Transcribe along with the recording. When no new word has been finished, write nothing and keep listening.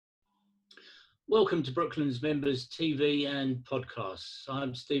Welcome to Brooklands Members TV and podcasts.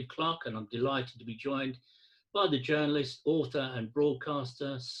 I'm Steve Clark and I'm delighted to be joined by the journalist, author and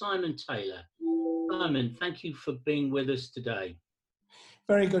broadcaster Simon Taylor. Simon, thank you for being with us today.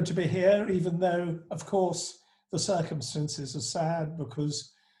 Very good to be here, even though, of course, the circumstances are sad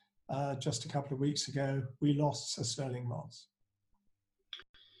because just a couple of weeks ago we lost Sir Stirling Moss.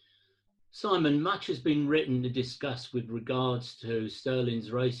 Simon, much has been written and discussed with regards to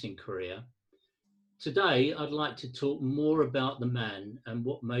Stirling's racing career. Today, I'd like to talk more about the man and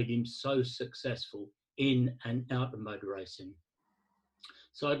what made him so successful in and out of motor racing.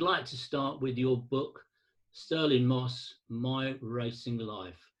 So I'd like to start with your book, Stirling Moss, My Racing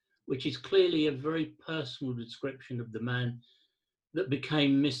Life, which is clearly a very personal description of the man that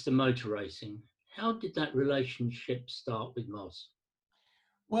became Mr. Motor Racing. How did that relationship start with Moss?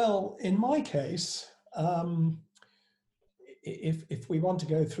 Well, in my case, if we want to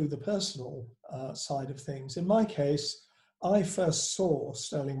go through the personal side of things, in my case, I first saw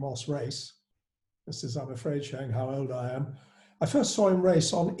Stirling Moss race. This is, I'm afraid, showing how old I am. I first saw him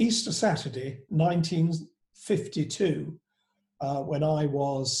race on Easter Saturday, 1952, when I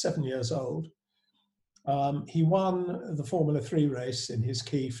was 7 years old. He won the Formula 3 race in his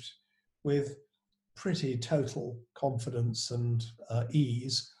Kieft with pretty total confidence and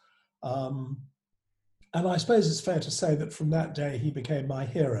ease. And I suppose it's fair to say that from that day he became my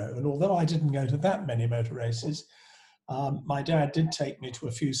hero. And although I didn't go to that many motor races, my dad did take me to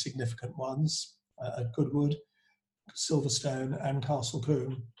a few significant ones at Goodwood, Silverstone and Castle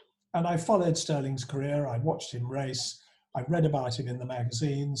Combe. And I followed Stirling's career. I watched him race. I read about him in the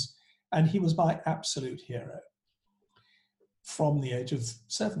magazines. And he was my absolute hero from the age of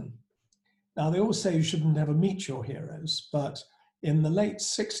 7. Now, they always say you shouldn't ever meet your heroes, but in the late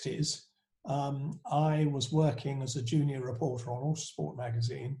 60s, I was working as a junior reporter on Autosport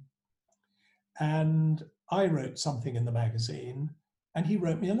magazine, and I wrote something in the magazine, and he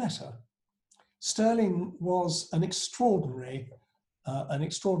wrote me a letter. Stirling was an extraordinarily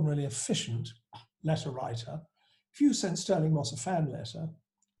efficient letter writer. If you sent Stirling Moss a fan letter,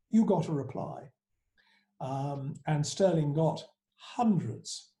 you got a reply. And Stirling got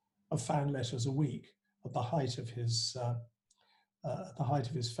hundreds of fan letters a week at the height of his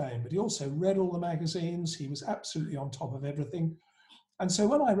fame. But he also read all the magazines. He was absolutely on top of everything. And so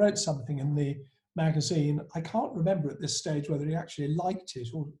when I wrote something in the magazine, I can't remember at this stage whether he actually liked it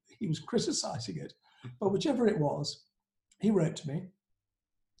or he was criticizing it. But whichever it was, he wrote to me.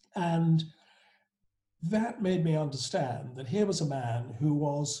 And that made me understand that here was a man who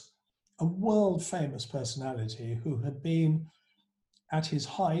was a world-famous personality who had been at his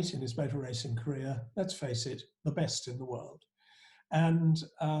height in his motor racing career, let's face it, the best in the world. And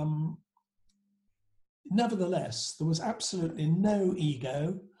nevertheless, there was absolutely no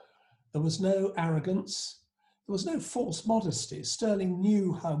ego, there was no arrogance, there was no false modesty. Stirling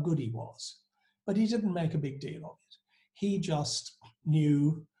knew how good he was, but he didn't make a big deal of it. He just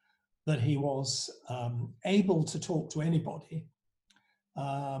knew that he was able to talk to anybody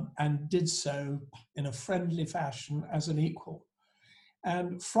and did so in a friendly fashion as an equal.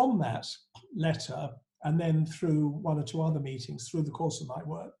 And from that letter, and then through one or two other meetings through the course of my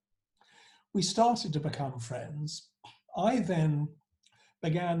work, we started to become friends. I then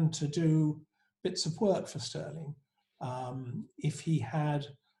began to do bits of work for Stirling. If he had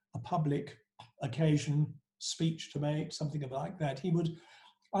a public occasion, speech to make, something like that, he would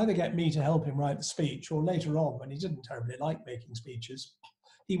either get me to help him write the speech, or later on, when he didn't terribly like making speeches,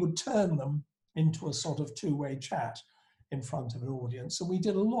 he would turn them into a sort of two-way chat in front of an audience. And we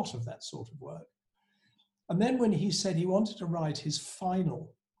did a lot of that sort of work. And then when he said he wanted to write his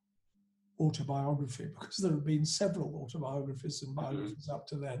final autobiography, because there have been several autobiographies and biographies up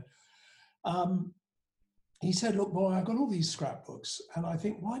to then, he said, look, boy, I've got all these scrapbooks, and I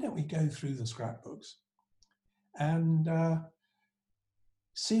think, why don't we go through the scrapbooks and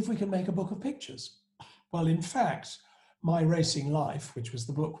see if we can make a book of pictures? Well, in fact, My Racing Life, which was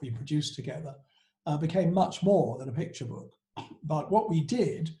the book we produced together, became much more than a picture book. But what we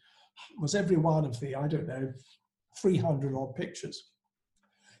did was every one of the, 300 odd pictures,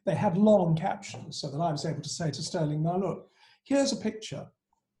 they had long captions so that I was able to say to Stirling, now look, here's a picture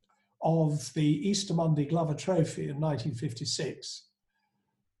of the Easter Monday Glover Trophy in 1956,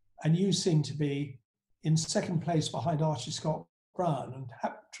 and you seem to be in second place behind Archie Scott Brown and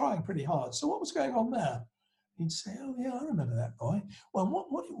trying pretty hard. So what was going on there? He'd say, oh yeah, I remember that boy. Well,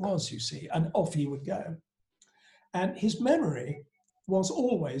 what it was, you see, and off he would go. And his memory was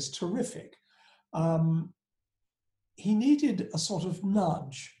always terrific. He needed a sort of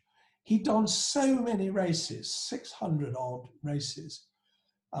nudge. He'd done so many races, 600 odd races,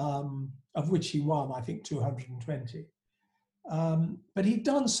 of which he won, I think, 220. But he'd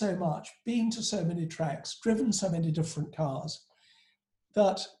done so much, been to so many tracks, driven so many different cars,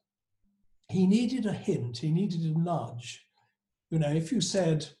 that he needed a hint, he needed a nudge. You know, if you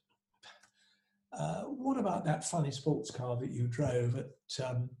said, what about that funny sports car that you drove at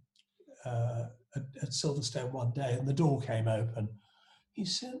Silverstone one day and the door came open? He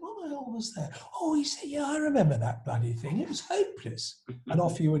said, what the hell was that? Oh, he said, yeah, I remember that bloody thing. It was hopeless. And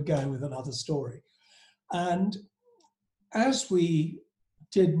off you would go with another story. And as we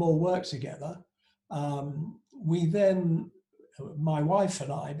did more work together, we then, my wife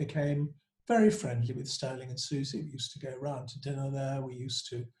and I, became very friendly with Sterling and Susie. We used to go round to dinner there. We used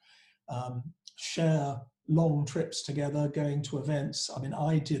to share long trips together, going to events. I mean,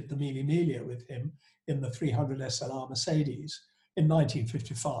 I did the Mille Miglia with him in the 300 SLR Mercedes in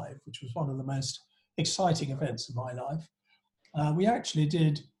 1955, which was one of the most exciting events of my life. We actually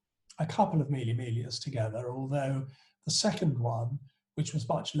did a couple of Mille Miglias together, although the second one, which was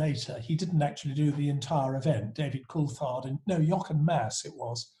much later, he didn't actually do the entire event. David Coulthard and, no, Jochen Mass it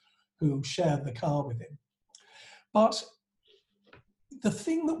was, who shared the car with him. But the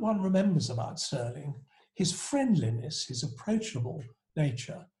thing that one remembers about Sterling, his friendliness, his approachable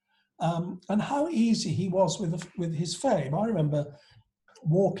nature, and how easy he was with his fame. I remember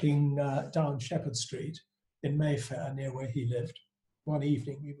walking down Shepherd Street in Mayfair, near where he lived. One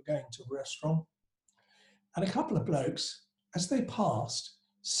evening we were going to a restaurant, and a couple of blokes, as they passed,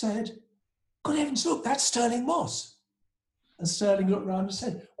 said, "Good heavens, look, that's Stirling Moss." And Sterling looked around and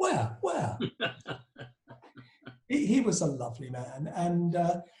said, "Where? Where?" He was a lovely man. And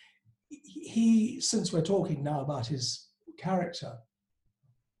he, since we're talking now about his character,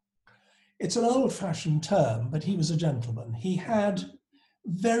 it's an old-fashioned term, but he was a gentleman. He had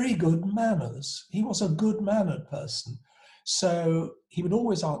very good manners. He was a good-mannered person. So he would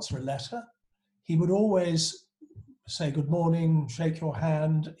always answer a letter. He would always say good morning, shake your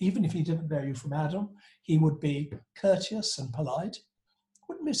hand. Even if he didn't know you from Adam, he would be courteous and polite.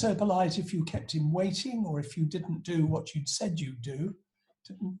 Wouldn't be so polite if you kept him waiting or if you didn't do what you'd said you'd do.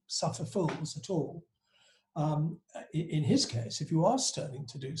 Didn't suffer fools at all. In his case, if you asked Sterling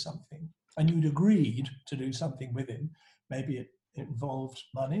to do something and you'd agreed to do something with him, maybe it involved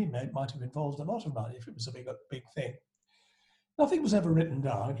money, it might have involved a lot of money if it was a big thing. Nothing was ever written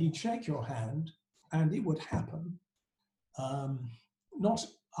down. He'd shake your hand and it would happen. Not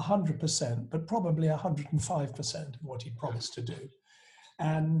 100%, but probably 105% of what he promised to do.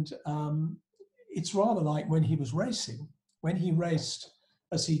 And it's rather like when he was racing, when he raced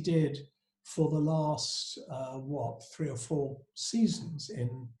as he did for the last, 3 or 4 seasons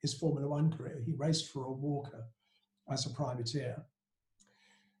in his Formula One career. He raced for Rob Walker as a privateer.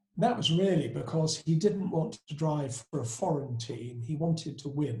 That was really because he didn't want to drive for a foreign team. He wanted to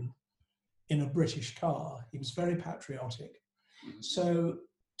win in a British car. He was very patriotic. So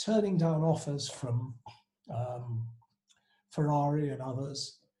turning down offers from Ferrari and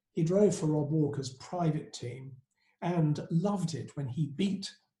others, he drove for Rob Walker's private team and loved it when he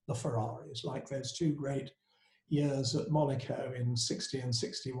beat the Ferraris, like those 2 great years at Monaco in 60 and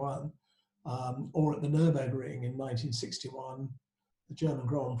 61, or at the Nürburgring in 1961, the German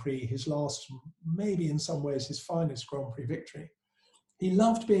Grand Prix, his last, maybe in some ways his finest Grand Prix victory. He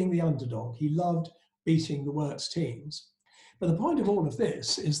loved being the underdog. He loved beating the works teams. But the point of all of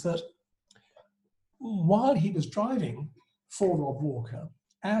this is that while he was driving for Rob Walker,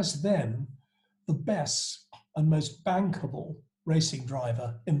 as then the best and most bankable racing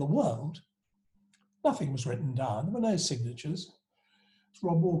driver in the world, nothing was written down. There were no signatures. As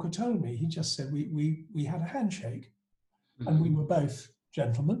Rob Walker told me, he just said we had a handshake, and we were both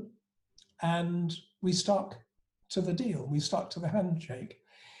gentlemen, and we stuck to the deal. We stuck to the handshake.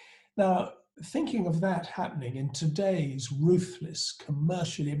 Now, thinking of that happening in today's ruthless,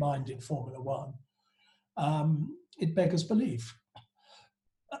 commercially minded Formula One, it beggars belief.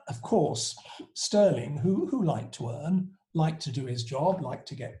 Of course, Sterling, who liked to earn, liked to do his job, liked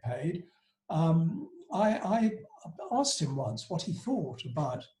to get paid. I asked him once what he thought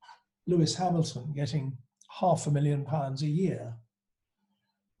about Lewis Hamilton getting £500,000 a year.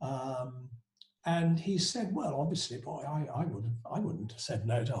 And he said, well, obviously, boy, I wouldn't have said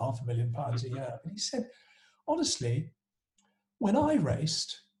no to £500,000 a year. But he said, honestly, when I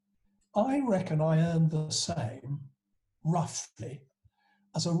raced, I reckon I earned the same, roughly,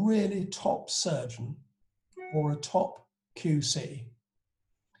 as a really top surgeon or a top QC.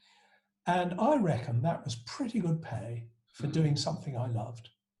 And I reckon that was pretty good pay for doing something I loved.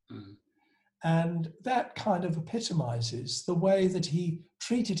 And that kind of epitomizes the way that he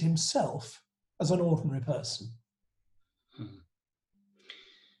treated himself as an ordinary person.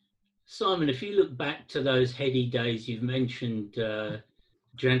 Simon, if you look back to those heady days, you've mentioned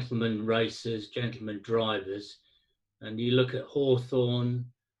gentlemen racers, gentlemen drivers, and you look at Hawthorn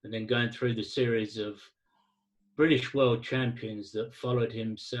and then going through the series of British world champions that followed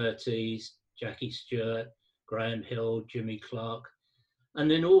him: Surtees, Jackie Stewart, Graham Hill, Jimmy Clark.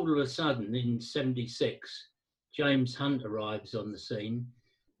 And then all of a sudden in 76, James Hunt arrives on the scene.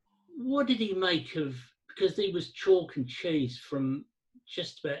 What did he make of, because he was chalk and cheese from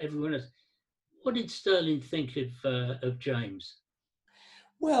just about everyone else. What did Stirling think of James?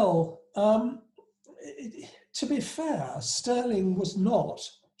 Well, to be fair, Stirling was not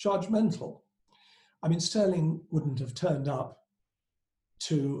judgmental. I mean, Stirling wouldn't have turned up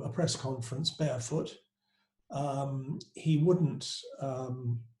to a press conference barefoot. He wouldn't,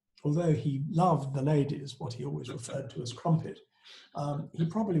 although he loved the ladies, what he always referred to as crumpet, he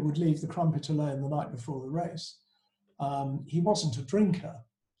probably would leave the crumpet alone the night before the race. He wasn't a drinker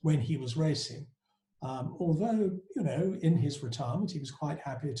when he was racing, although, you know, in his retirement, he was quite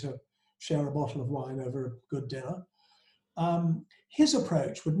happy to share a bottle of wine over a good dinner. His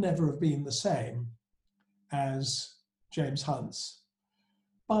approach would never have been the same as James Hunt's,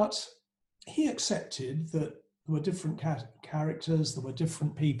 but he accepted that there were different characters, there were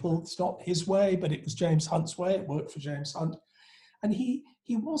different people. It's not his way, but it was James Hunt's way. It worked for James Hunt. And he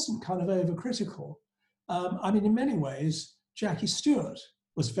wasn't kind of overcritical. I mean, in many ways, Jackie Stewart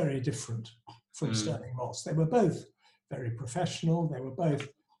was very different from Stirling Moss. They were both very professional. They were both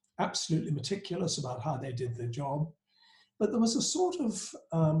absolutely meticulous about how they did their job. But there was a sort of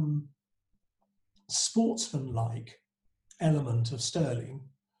sportsmanlike element of Stirling,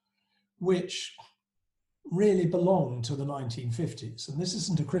 which really belonged to the 1950s. And this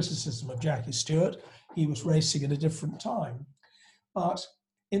isn't a criticism of Jackie Stewart. He was racing at a different time. But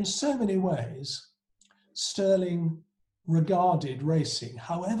in so many ways, Stirling regarded racing,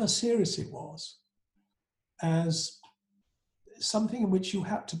 however serious it was, as something in which you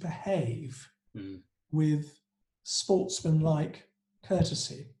had to behave with sportsmanlike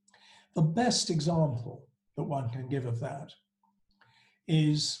courtesy. The best example that one can give of that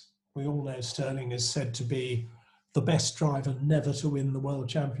is, we all know Stirling is said to be the best driver never to win the World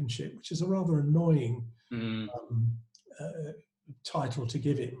Championship, which is a rather annoying title to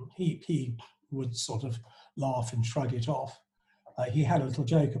give him. He would sort of laugh and shrug it off. He had a little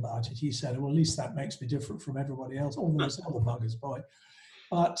joke about it. He said, well, at least that makes me different from everybody else, all those other buggers, boy.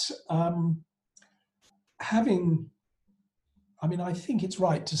 But I mean, I think it's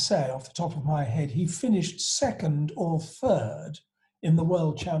right to say off the top of my head, he finished second or third in the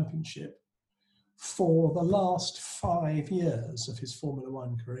World Championship for the last 5 years of his Formula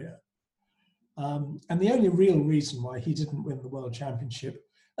One career. And the only real reason why he didn't win the World Championship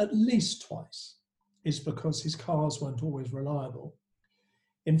at least twice is because his cars weren't always reliable.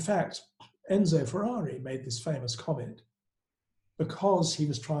 In fact, Enzo Ferrari made this famous comment because he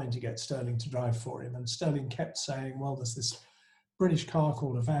was trying to get Stirling to drive for him, and Stirling kept saying, well, there's this British car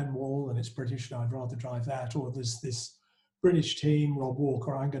called a Van Wall and it's British and I'd rather drive that, or there's this British team, Rob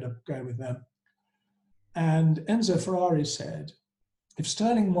Walker, I'm going to go with them. And Enzo Ferrari said, if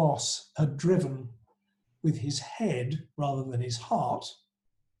Stirling Moss had driven with his head rather than his heart,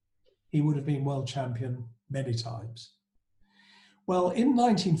 he would have been world champion many times. Well, in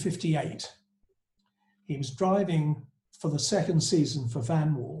 1958, he was driving for the second season for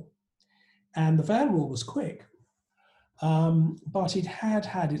Van Wall, and the Van Wall was quick, but it had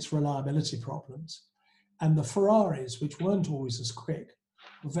had its reliability problems. And the Ferraris, which weren't always as quick,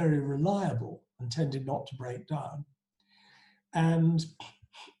 were very reliable and tended not to break down. And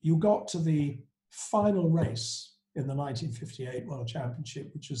you got to the final race in the 1958 World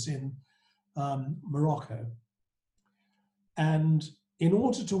Championship, which was in Morocco. And in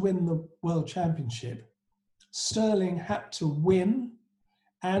order to win the World Championship, Stirling had to win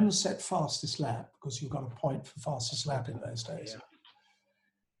and set fastest lap, because you got a point for fastest lap in those days. Yeah.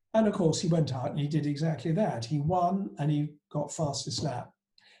 And of course, he went out and he did exactly that. He won and he got fastest lap.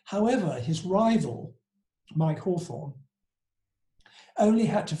 However, his rival, Mike Hawthorn, only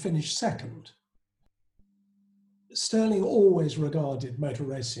had to finish second. Stirling always regarded motor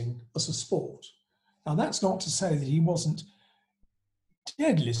racing as a sport. Now, that's not to say that he wasn't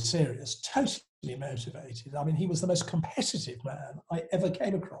deadly serious, totally motivated. I mean, he was the most competitive man I ever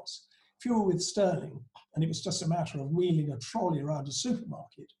came across. If you were with Stirling and it was just a matter of wheeling a trolley around a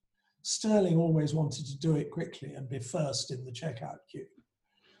supermarket, Stirling always wanted to do it quickly and be first in the checkout queue.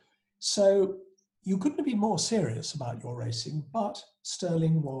 So you couldn't have been more serious about your racing, but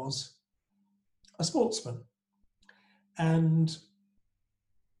Stirling was a sportsman. And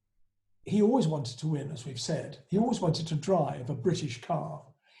he always wanted to win, as we've said. He always wanted to drive a British car.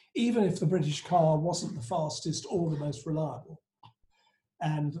 even if the British car wasn't the fastest or the most reliable.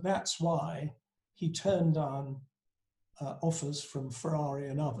 And that's why he turned down offers from Ferrari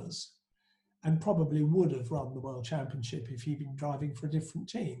and others, and probably would have run the World Championship if he'd been driving for a different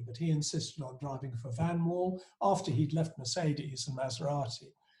team. But he insisted on driving for Van Wall after he'd left Mercedes and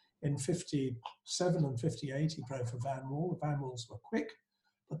Maserati. In 57 and 58, he drove for Van Wall. The Van Walls were quick,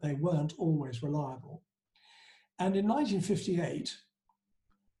 but they weren't always reliable. And in 1958,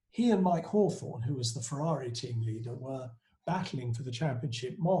 he and Mike Hawthorn, who was the Ferrari team leader, were battling for the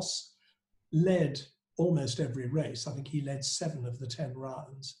championship. Moss led almost every race. I think he led 7 of the 10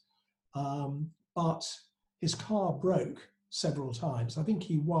 rounds. But his car broke several times. I think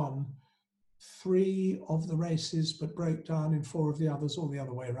he won 3 of the races, but broke down in 4 of the others, or the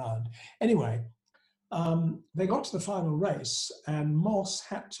other way around. Anyway, they got to the final race, and Moss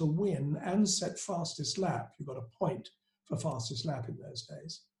had to win and set fastest lap. You got a point for fastest lap in those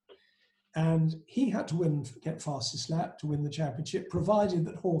days. And he had to win, get fastest lap to win the championship, provided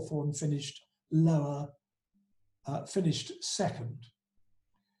that Hawthorn finished second.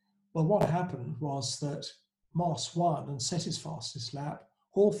 Well, what happened was that Moss won and set his fastest lap.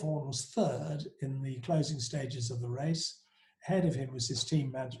 Hawthorn was third in the closing stages of the race. Ahead of him was his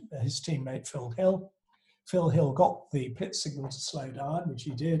teammate Phil Hill. Phil Hill got the pit signal to slow down, which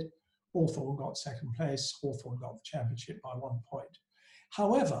he did. Hawthorn got second place. Hawthorn got the championship by 1 point.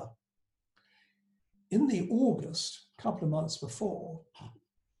 However, in the August, a couple of months before,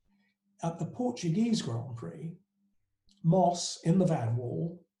 at the Portuguese Grand Prix, Moss in the Van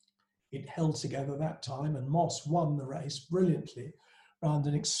Wall, it held together that time, and Moss won the race brilliantly around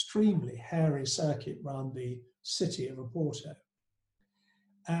an extremely hairy circuit around the city of Oporto.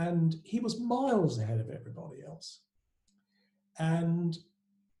 And he was miles ahead of everybody else. And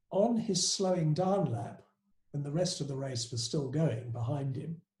on his slowing down lap, when the rest of the race was still going behind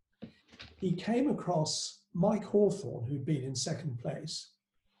him, he came across Mike Hawthorn, who'd been in second place,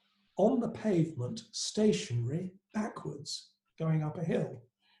 on the pavement, stationary, backwards, going up a hill,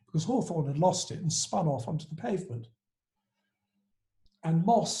 because Hawthorn had lost it and spun off onto the pavement. And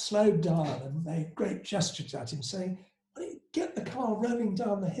Moss slowed down and made great gestures at him, saying, "Get the car rolling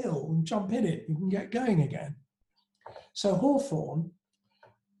down the hill and jump in it, you can get going again." So Hawthorn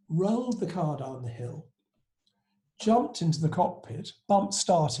rolled the car down the hill, jumped into the cockpit,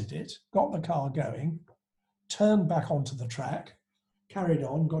 started it, got the car going, turned back onto the track, carried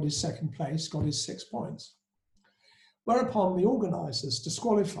on, got his second place, got his 6 points. Whereupon the organisers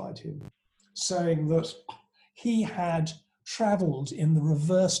disqualified him, saying that he had travelled in the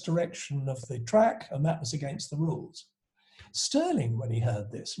reverse direction of the track, and that was against the rules. Stirling, when he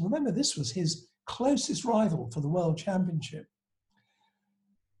heard this, remember this was his closest rival for the World Championship,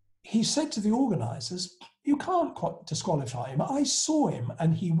 he said to the organisers, "You can't disqualify him. I saw him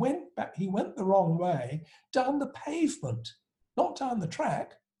and he went the wrong way down the pavement, not down the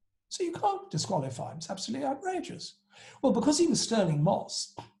track. So you can't disqualify him. It's absolutely outrageous." Well, because he was Stirling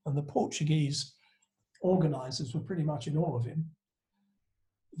Moss and the Portuguese organisers were pretty much in awe of him,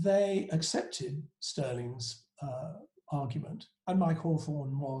 they accepted Stirling's argument, and Mike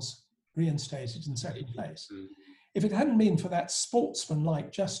Hawthorn was reinstated in second place. If it hadn't been for that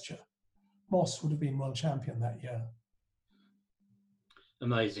sportsman-like gesture, Moss would have been world champion that year.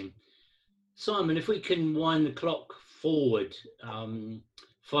 Amazing. Simon, if we can wind the clock forward,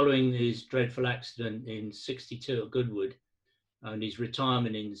 following his dreadful accident in 62 at Goodwood and his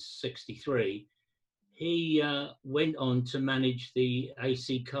retirement in 63, he went on to manage the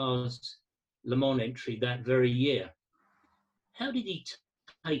AC Cars Le Mans entry that very year. How did he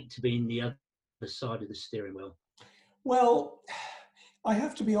take to being the other side of the steering wheel? Well, I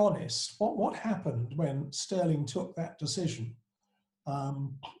have to be honest, what happened when Stirling took that decision,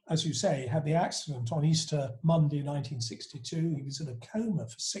 as you say, he had the accident on Easter Monday 1962, he was in a coma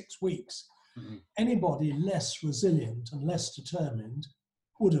for 6 weeks. Mm-hmm. Anybody less resilient and less determined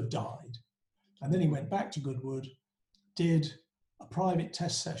would have died. And then he went back to Goodwood, did a private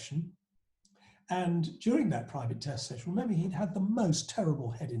test session, and during that private test session, remember he'd had the most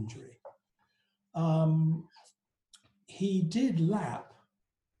terrible head injury. He did lap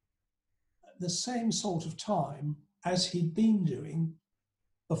the same sort of time as he'd been doing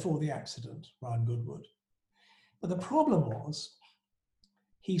before the accident around Goodwood. But the problem was,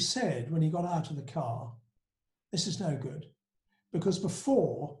 he said when he got out of the car, "This is no good, because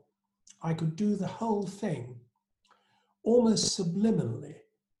before I could do the whole thing almost subliminally.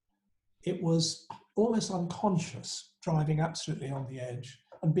 It was almost unconscious, driving absolutely on the edge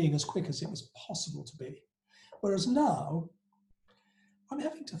and being as quick as it was possible to be. Whereas now, I'm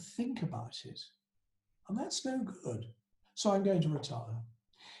having to think about it, and that's no good. So I'm going to retire."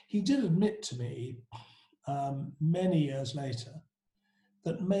 he did admit to me many years later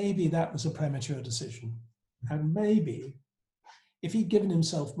that maybe that was a premature decision. And maybe if he'd given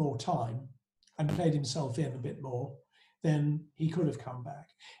himself more time and played himself in a bit more, then he could have come back.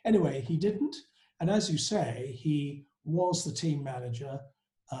 Anyway, he didn't. And as you say, he was the team manager,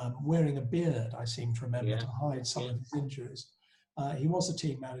 wearing a beard, I seem to remember, to hide some of his injuries. He was a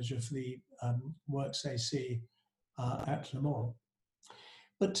team manager for the Works AC at Le Mans.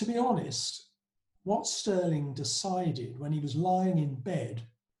 But to be honest, what Stirling decided when he was lying in bed,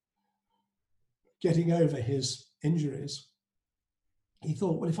 getting over his injuries, he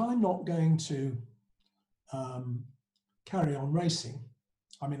thought, well, if I'm not going to carry on racing,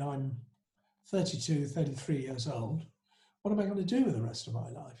 I mean, I'm 32, 33 years old, what am I going to do with the rest of my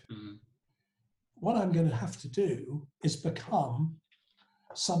life? Mm-hmm. What I'm going to have to do is become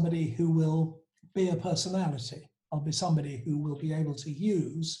somebody who will be a personality. I'll be somebody who will be able to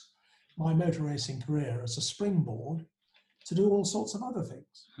use my motor racing career as a springboard to do all sorts of other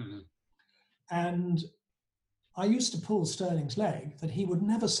things. Mm-hmm. And I used to pull Stirling's leg that he would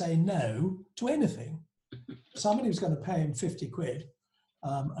never say no to anything. Somebody was going to pay him 50 quid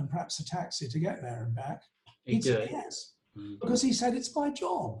and perhaps a taxi to get there and back. He'd say yes, because he said, it's my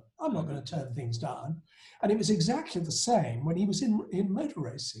job. I'm not going to turn things down. And it was exactly the same when he was in motor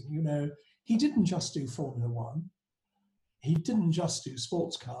racing. You know, he didn't just do Formula One. He didn't just do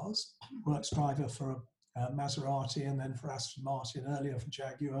sports cars, works driver for Maserati and then for Aston Martin, earlier for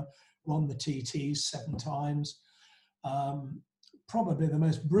Jaguar, won the TTs 7 times. Probably the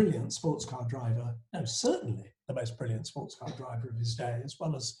most brilliant sports car driver, no, certainly the most brilliant sports car driver of his day, as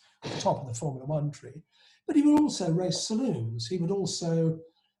well as at the top of the Formula One tree. But he would also race saloons. He would also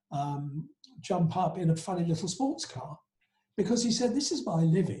jump up in a funny little sports car, because he said, this is my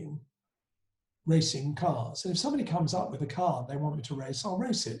living, racing cars. And if somebody comes up with a car and they want me to race, I'll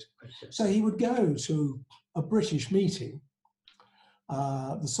race it. So he would go to a British meeting,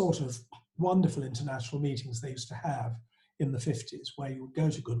 the sort of wonderful international meetings they used to have in the 50s, where you would go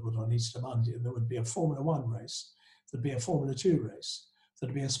to Goodwood on Easter Monday and there would be a Formula One race, there'd be a Formula 2 race,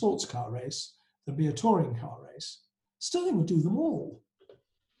 there'd be a sports car race, there'd be a touring car race. Stirling would do them all.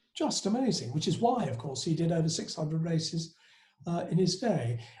 Just amazing, which is why, of course, he did over 600 races in his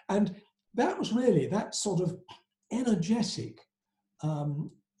day. And that was really that sort of energetic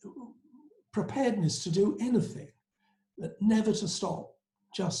preparedness to do anything, that never to stop,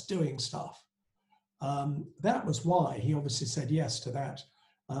 just doing stuff. That was why he obviously said yes to that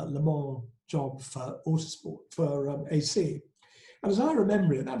Le Mans job for Autosport, for AC. And as I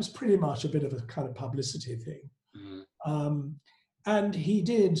remember it, that was pretty much a bit of a kind of publicity thing. Mm-hmm. And he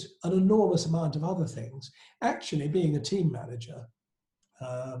did an enormous amount of other things. Actually, being a team manager,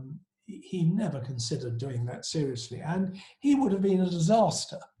 he never considered doing that seriously. And he would have been a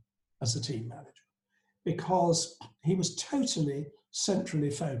disaster as a team manager, because he was totally centrally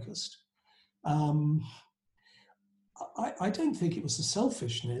focused. I don't think it was the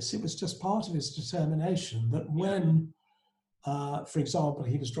selfishness, it was just part of his determination that when, for example,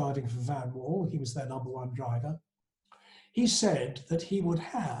 he was driving for Van Wall, he was their #1 driver, he said that he would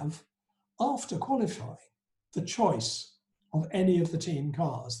have, after qualifying, the choice of any of the team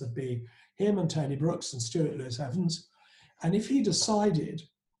cars. There'd be him and Tony Brooks and Stuart Lewis-Evans. And if he decided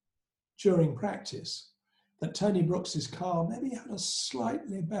during practice that Tony Brooks's car maybe had a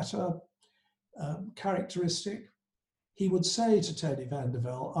slightly better characteristic, he would say to Tony van der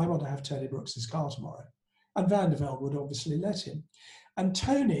Velde, I want to have Tony Brooks's car tomorrow. And van der Velde would obviously let him. And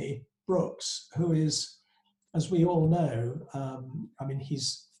Tony Brooks, who is, as we all know, I mean,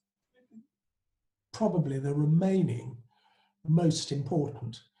 he's probably the remaining most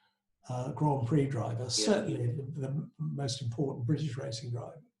important Grand Prix driver, certainly the most important British racing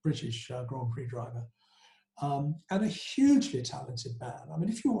driver, British Grand Prix driver, and a hugely talented man. I mean,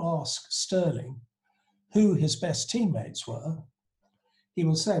 if you ask Stirling who his best teammates were, he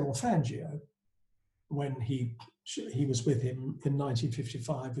will say, well, Fangio, when he was with him in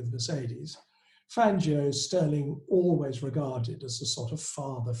 1955 with Mercedes, Fangio, Stirling always regarded as a sort of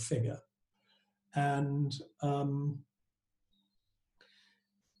father figure. And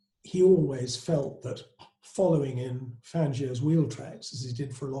he always felt that following in Fangio's wheel tracks, as he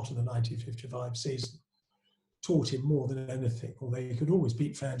did for a lot of the 1955 season, taught him more than anything, although he could always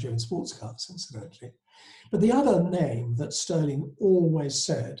beat Fangio in sports cars, incidentally. But the other name that Stirling always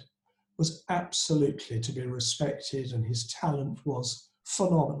said was absolutely to be respected, and his talent was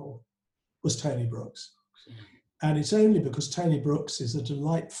phenomenal, was Tony Brooks. And it's only because Tony Brooks is a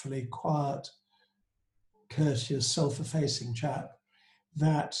delightfully quiet, courteous, self-effacing chap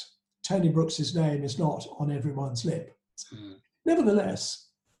that Tony Brooks's name is not on everyone's lip. Nevertheless,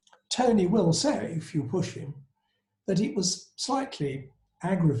 Tony will say, if you push him, that it was slightly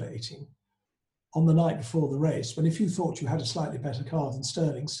aggravating on the night before the race, when if you thought you had a slightly better car than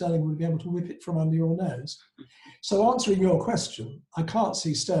Sterling, Sterling would be able to whip it from under your nose. So answering your question, I can't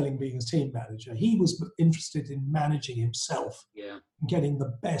see Sterling being a team manager. He was interested in managing himself, and getting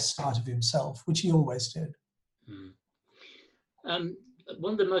the best out of himself, which he always did.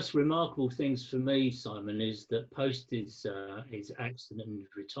 One of the most remarkable things for me, Simon, is that post his accident and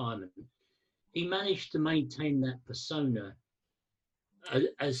retirement, he managed to maintain that persona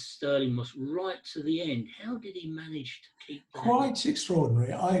as Stirling Moss right to the end. How did he manage to keep that? Quite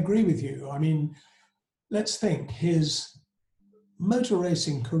extraordinary. I agree with you. I mean, let's think, his motor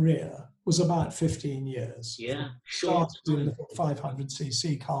racing career was about 15 years. Yeah, started in the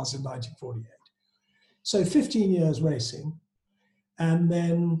 500cc cars in 1948. So 15 years racing, and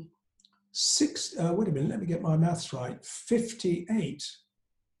then wait a minute, let me get my maths right, 58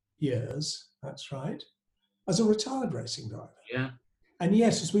 years, that's right, as a retired racing driver. Yeah. And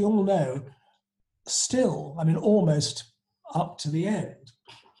yes, as we all know, still, I mean, almost up to the end,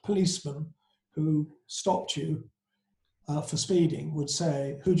 policemen who stopped you for speeding would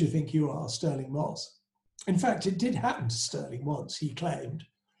say, "Who do you think you are, Stirling Moss?" In fact, it did happen to Stirling once, he claimed.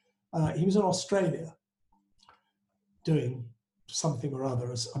 He was in Australia doing something or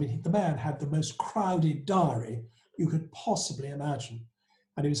other. I mean, the man had the most crowded diary you could possibly imagine.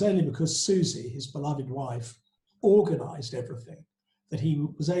 And it was only because Susie, his beloved wife, organised everything that he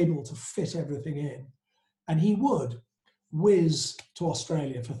was able to fit everything in. And he would whiz to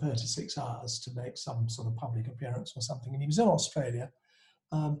Australia for 36 hours to make some sort of public appearance or something. And he was in Australia,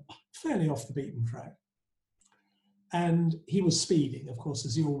 fairly off the beaten track. And he was speeding, of course,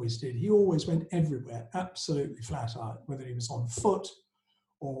 as he always did. He always went everywhere, absolutely flat out, whether he was on foot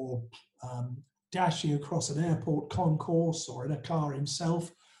or dashing across an airport concourse or in a car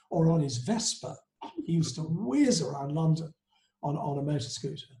himself or on his Vespa. He used to whiz around London on a motor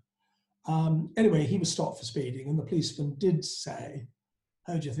scooter. Anyway, he was stopped for speeding, and the policeman did say,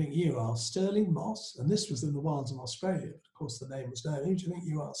 "Who do you think you are, Stirling Moss?" And this was in the wilds of Australia. Of course, the name was known. "Who do you think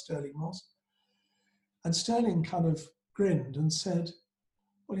you are, Stirling Moss?" And Stirling kind of grinned and said,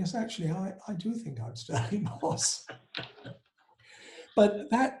 "Well, yes, actually, I do think I'm Stirling Moss." But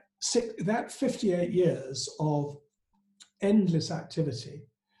that 58 years of endless activity,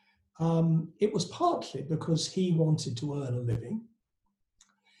 it was partly because he wanted to earn a living.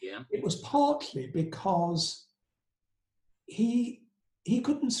 Yeah. It was partly because he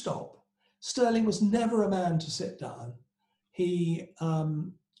couldn't stop. Stirling was never a man to sit down. He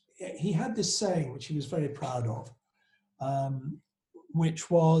had this saying, which he was very proud of, which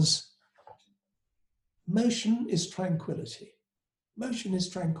was, "Motion is tranquility. Motion is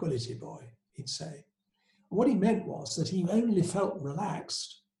tranquility, boy," he'd say. What he meant was that he only felt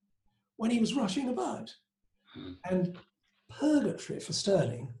relaxed when he was rushing about. And purgatory for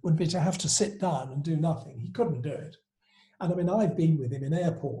Stirling would be to have to sit down and do nothing. He couldn't do it. And I mean, I've been with him in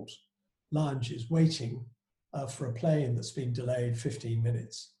airport lounges waiting for a plane that's been delayed 15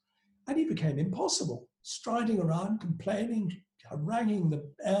 minutes. And he became impossible, striding around, complaining, haranguing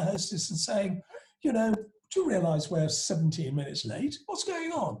the air hostess and saying, "You know, do you realise we're 17 minutes late? What's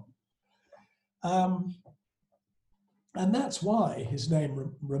going on?" And that's why his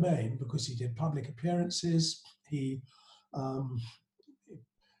name remained, because he did public appearances, he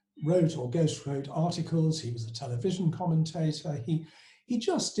wrote or ghost wrote articles, he was a television commentator, he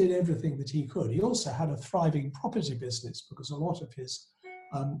just did everything that he could. He also had a thriving property business because a lot of his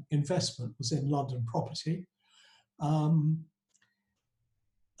investment was in London property.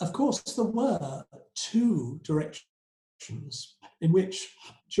 Of course, there were two directions in which,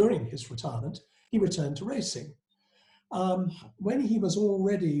 during his retirement, he returned to racing. When he was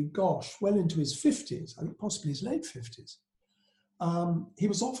already, well into his 50s, I think possibly his late 50s, he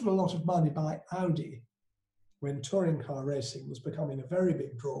was offered a lot of money by Audi when touring car racing was becoming a very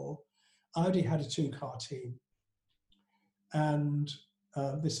big draw. Audi had a two-car team, and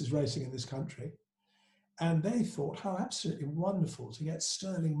this is racing in this country. And they thought, how absolutely wonderful to get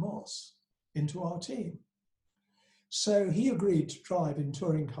Stirling Moss into our team. So he agreed to drive in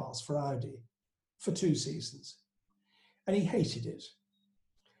touring cars for Audi for 2 seasons. And he hated it.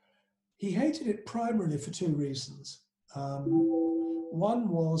 He hated it primarily for 2 reasons. One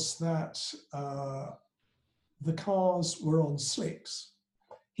was that the cars were on slicks.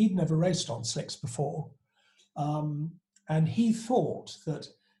 He'd never raced on slicks before. And he thought that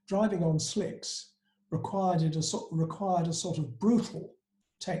driving on slicks required a sort of brutal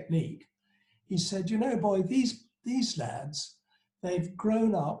technique. He said, "You know, boy, these lads, they've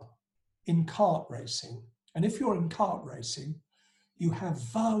grown up in kart racing. And if you're in kart racing, you have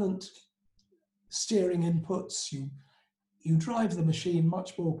violent steering inputs, you drive the machine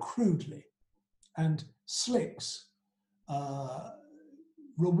much more crudely, and slicks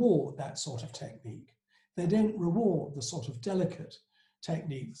reward that sort of technique. They don't reward the sort of delicate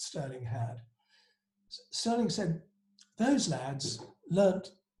technique that Stirling had. Stirling said, those lads learnt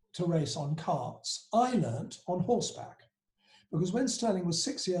to race on carts. I learnt on horseback. Because when Stirling was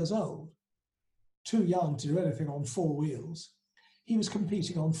 6 years old, too young to do anything on four wheels, he was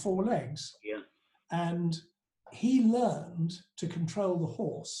competing on four legs. Yeah. And he learned to control the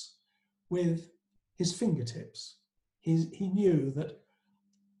horse with his fingertips. He knew that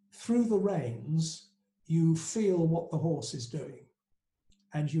through the reins, you feel what the horse is doing,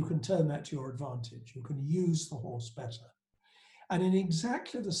 and you can turn that to your advantage. You can use the horse better. And in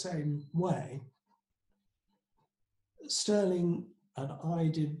exactly the same way, Stirling and I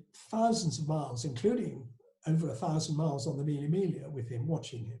did thousands of miles, including over 1,000 miles on the Mille Miglia with him,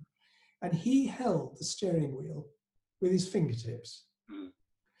 watching him. And he held the steering wheel with his fingertips.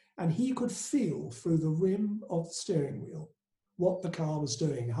 And he could feel through the rim of the steering wheel what the car was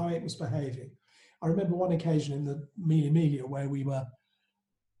doing, how it was behaving. I remember one occasion in the Mille Miglia where we were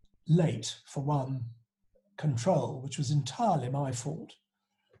late for one control, which was entirely my fault.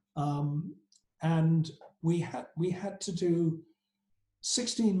 And we had to do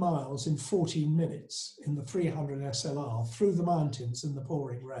 16 miles in 14 minutes in the 300 SLR through the mountains in the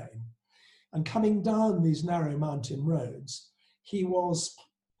pouring rain. And coming down these narrow mountain roads, he was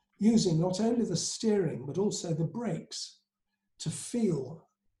using not only the steering, but also the brakes to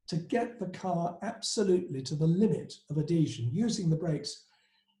get the car absolutely to the limit of adhesion, using the brakes,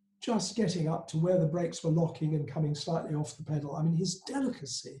 just getting up to where the brakes were locking and coming slightly off the pedal. I mean, his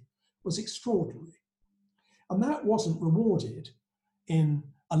delicacy was extraordinary. And that wasn't rewarded in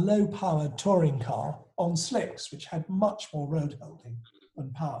a low-powered touring car on slicks, which had much more road holding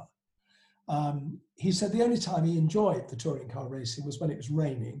and power. He said the only time he enjoyed the touring car racing was when it was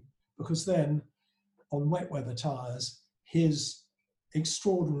raining, because then on wet weather tyres, his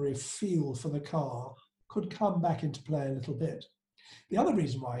extraordinary feel for the car could come back into play a little bit. The other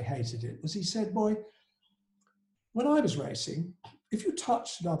reason why he hated it was he said, boy, when I was racing, if you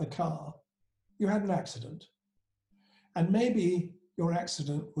touched another car, you had an accident. And maybe your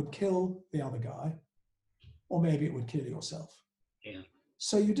accident would kill the other guy, or maybe it would kill yourself. Yeah.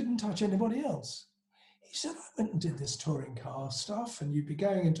 So you didn't touch anybody else. He said, I went and did this touring car stuff, and you'd be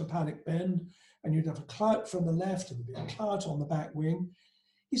going into Paddock Bend, and you'd have a clout from the left, and there'd be a clout on the back wing.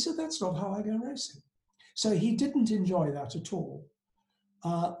 He said, that's not how I go racing. So he didn't enjoy that at all.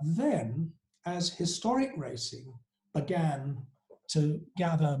 Then, as historic racing began to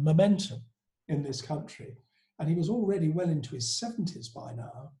gather momentum in this country, and he was already well into his 70s by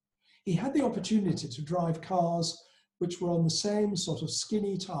now, he had the opportunity to drive cars which were on the same sort of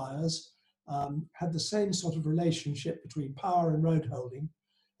skinny tyres, had the same sort of relationship between power and road holding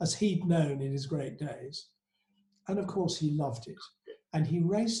as he'd known in his great days. And of course, he loved it. And he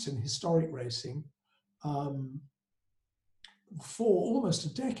raced in historic racing for almost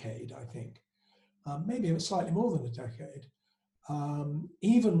a decade, I think, maybe slightly more than a decade.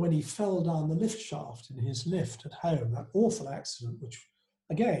 Even when he fell down the lift shaft in his lift at home, that awful accident, which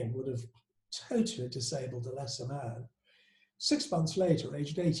again would have totally disabled a lesser man. 6 months later,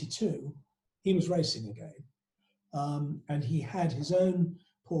 aged 82, he was racing again. And he had his own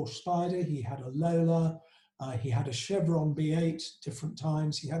Porsche Spider, he had a Lola, he had a Chevron B8 different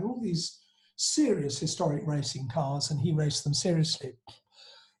times. He had all these serious historic racing cars, and he raced them seriously.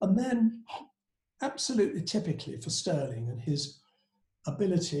 And then, absolutely typically for Stirling and his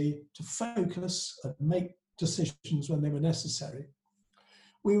ability to focus and make decisions when they were necessary,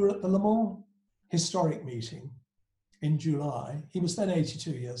 we were at the Le Mans historic meeting in July. He was then 82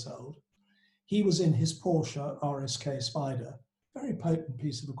 years old. He was in his Porsche RSK Spider, very potent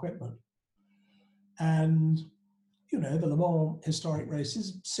piece of equipment. And, you know, the Le Mans historic race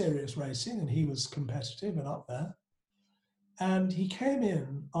is serious racing, and he was competitive and up there. And he came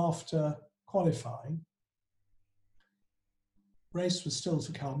in after qualifying. Race was still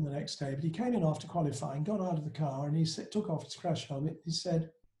to come the next day, but he came in after qualifying, got out of the car, and he took off his crash helmet. He said,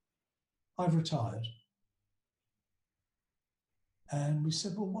 I've retired. And we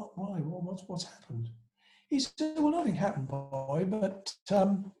said, well, why? What's happened? He said, well, nothing happened, boy, but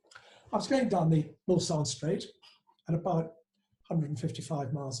I was going down the Mulsanne Straight at about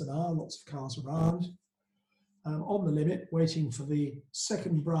 155 miles an hour, lots of cars around, on the limit, waiting for the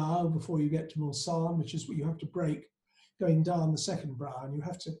second brow before you get to Mulsanne, which is what you have to brake going down the second brow, and you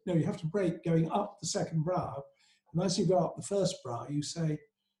have to brake going up the second brow. And as you go up the first brow, you say,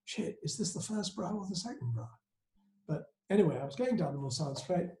 shit, is this the first brow or the second brow? But Anyway, I was going down the Mulsanne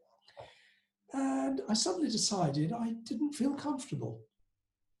Straight, and I suddenly decided I didn't feel comfortable.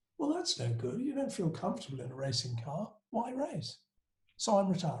 Well, that's no good. You don't feel comfortable in a racing car. Why race? So I'm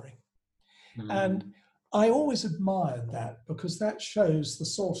retiring. And I always admired that, because that shows the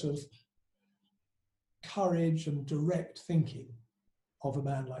sort of courage and direct thinking of a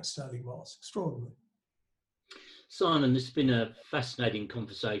man like Stirling Moss. Extraordinary. Simon, this has been a fascinating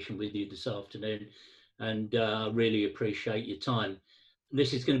conversation with you this afternoon, and I really appreciate your time.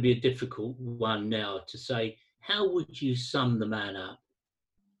 This is going to be a difficult one now to say. How would you sum the man up?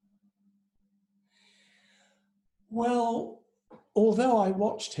 Well, although I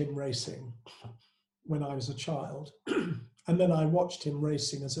watched him racing when I was a child, and then I watched him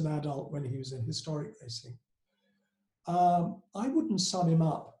racing as an adult when he was in historic racing, I wouldn't sum him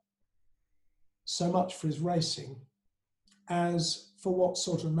up so much for his racing as for what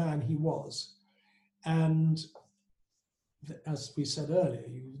sort of man he was. And as we said earlier,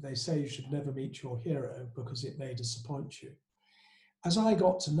 they say you should never meet your hero because it may disappoint you. As I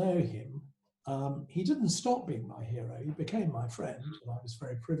got to know him, he didn't stop being my hero. He became my friend, and I was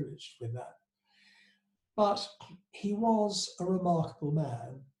very privileged with that. But he was a remarkable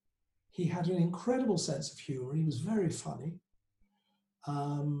man. He had an incredible sense of humour. He was very funny.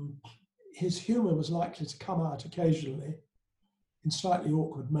 His humour was likely to come out occasionally in slightly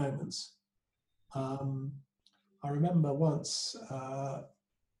awkward moments. I remember once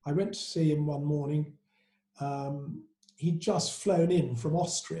I went to see him one morning. He'd just flown in from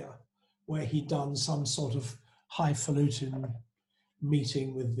Austria, where he'd done some sort of highfalutin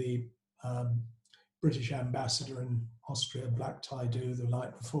meeting with the British ambassador in Austria, black tie do, the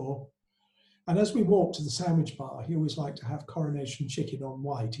night before. And as we walked to the sandwich bar, he always liked to have coronation chicken on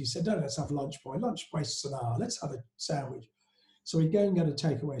white. He said, "No, let's have lunch, boy. Lunch wastes an hour. Let's have a sandwich." So we'd go and get a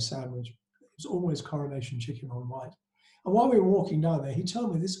takeaway sandwich. It was always coronation chicken on white. And while we were walking down there, he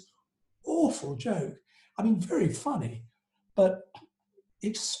told me this awful joke. I mean, very funny, but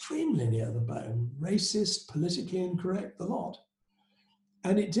extremely near the bone, racist, politically incorrect, the lot.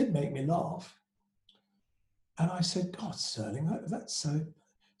 And it did make me laugh. And I said, "God, Stirling, that's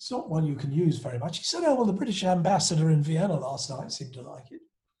it's not one you can use very much." He said, "Oh, well, the British ambassador in Vienna last night seemed to like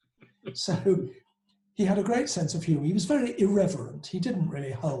it." So he had a great sense of humour. He was very irreverent. He didn't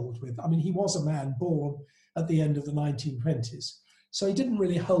really hold with, I mean, he was a man born at the end of the 1920s. So he didn't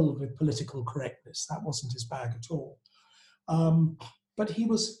really hold with political correctness. That wasn't his bag at all. But he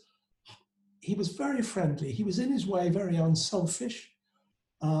was very friendly. He was in his way very unselfish.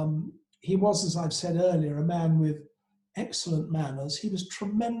 He was, as I've said earlier, a man with excellent manners. He was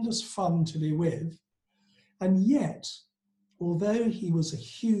tremendous fun to be with. And yet, although he was a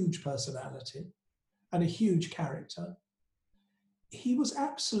huge personality and a huge character, he was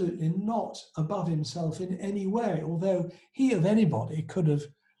absolutely not above himself in any way, although he of anybody could have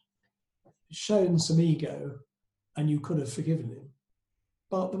shown some ego and you could have forgiven him.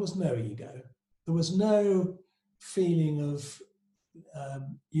 But there was no ego. There was no feeling of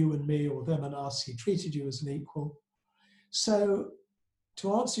you and me or them and us. He treated you as an equal. So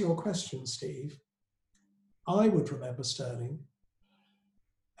to answer your question, Steve, I would remember Stirling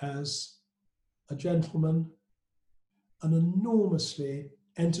as a gentleman, an enormously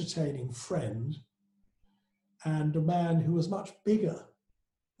entertaining friend, and a man who was much bigger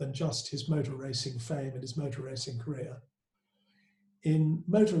than just his motor racing fame and his motor racing career. In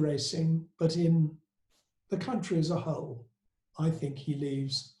motor racing, but in the country as a whole, I think he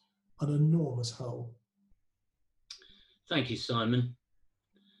leaves an enormous hole. Thank you, Simon.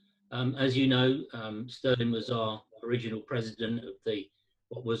 As you know, Stirling was our original president of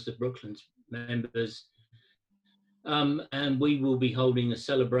what was the Brooklands Members. And we will be holding a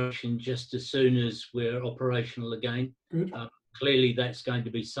celebration just as soon as we're operational again. Good. Clearly, that's going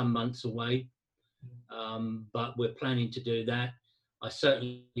to be some months away, but we're planning to do that. I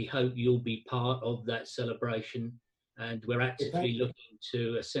certainly hope you'll be part of that celebration, and we're actively looking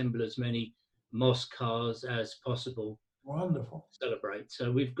to assemble as many Moss cars as possible. Wonderful. To celebrate.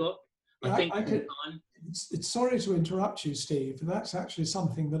 So we've got, It's sorry to interrupt you, Steve. That's actually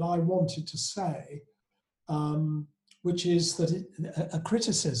something that I wanted to say, which is that a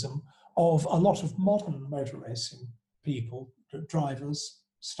criticism of a lot of modern motor racing people, drivers,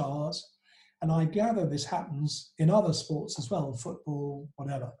 stars, and I gather this happens in other sports as well, football,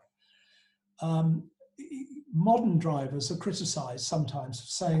 whatever. Modern drivers are criticised sometimes for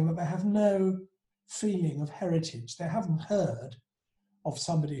saying that they have no feeling of heritage. They haven't heard of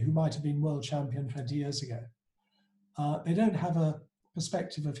somebody who might have been world champion 20 years ago. They don't have a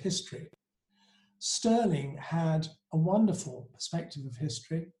perspective of history. Stirling had a wonderful perspective of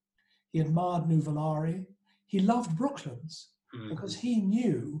history. He admired Nuvolari. he loved Brooklands because he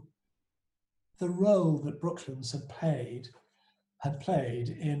knew the role that Brooklands had played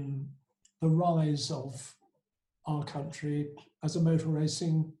in the rise of our country as a motor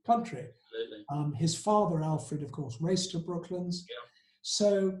racing country. His father, Alfred, of course, raced at Brooklands. Yeah.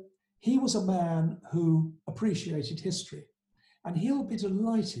 So he was a man who appreciated history. And he'll be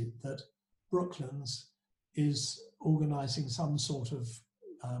delighted that Brooklands is organising some sort of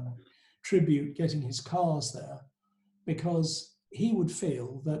tribute, getting his cars there, because he would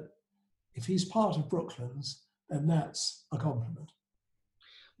feel that if he's part of Brooklands, then that's a compliment.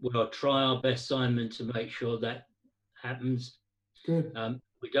 We'll try our best, Simon, to make sure that happens. Good.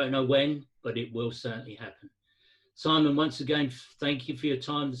 We don't know when, but it will certainly happen. Simon, once again, thank you for your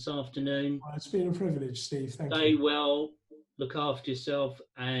time this afternoon. Well, it's been a privilege, Steve. Thank you. Stay well, look after yourself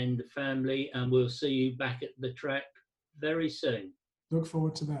and the family, and we'll see you back at the track very soon. Look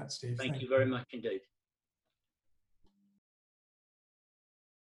forward to that, Steve. Thank you very much indeed.